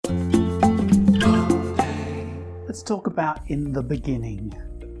Let's talk about in the beginning.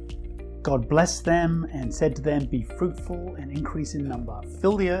 God blessed them and said to them, "Be fruitful and increase in number.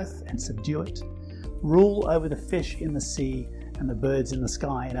 Fill the earth and subdue it. Rule over the fish in the sea and the birds in the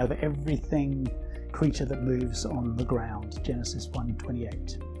sky and over everything creature that moves on the ground." Genesis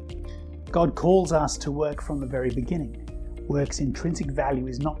 1:28. God calls us to work from the very beginning. Work's intrinsic value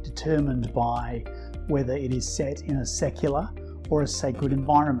is not determined by whether it is set in a secular or a sacred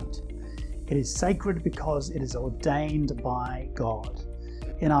environment. It is sacred because it is ordained by God.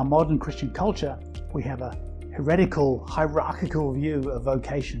 In our modern Christian culture, we have a heretical, hierarchical view of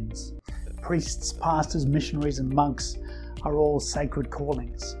vocations. Priests, pastors, missionaries, and monks are all sacred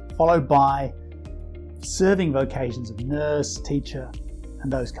callings, followed by serving vocations of nurse, teacher,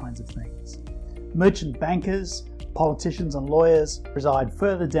 and those kinds of things. Merchant bankers, politicians, and lawyers reside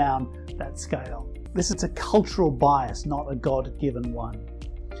further down that scale. This is a cultural bias, not a God-given one.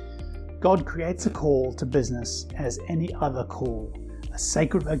 God creates a call to business as any other call. A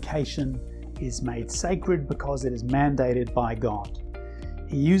sacred vocation is made sacred because it is mandated by God.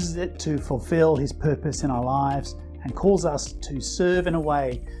 He uses it to fulfill His purpose in our lives and calls us to serve in a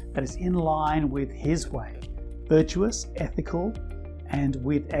way that is in line with His way, virtuous, ethical, and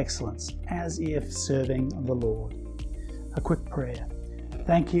with excellence, as if serving the Lord. A quick prayer.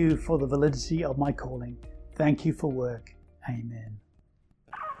 Thank you for the validity of my calling. Thank you for work. Amen.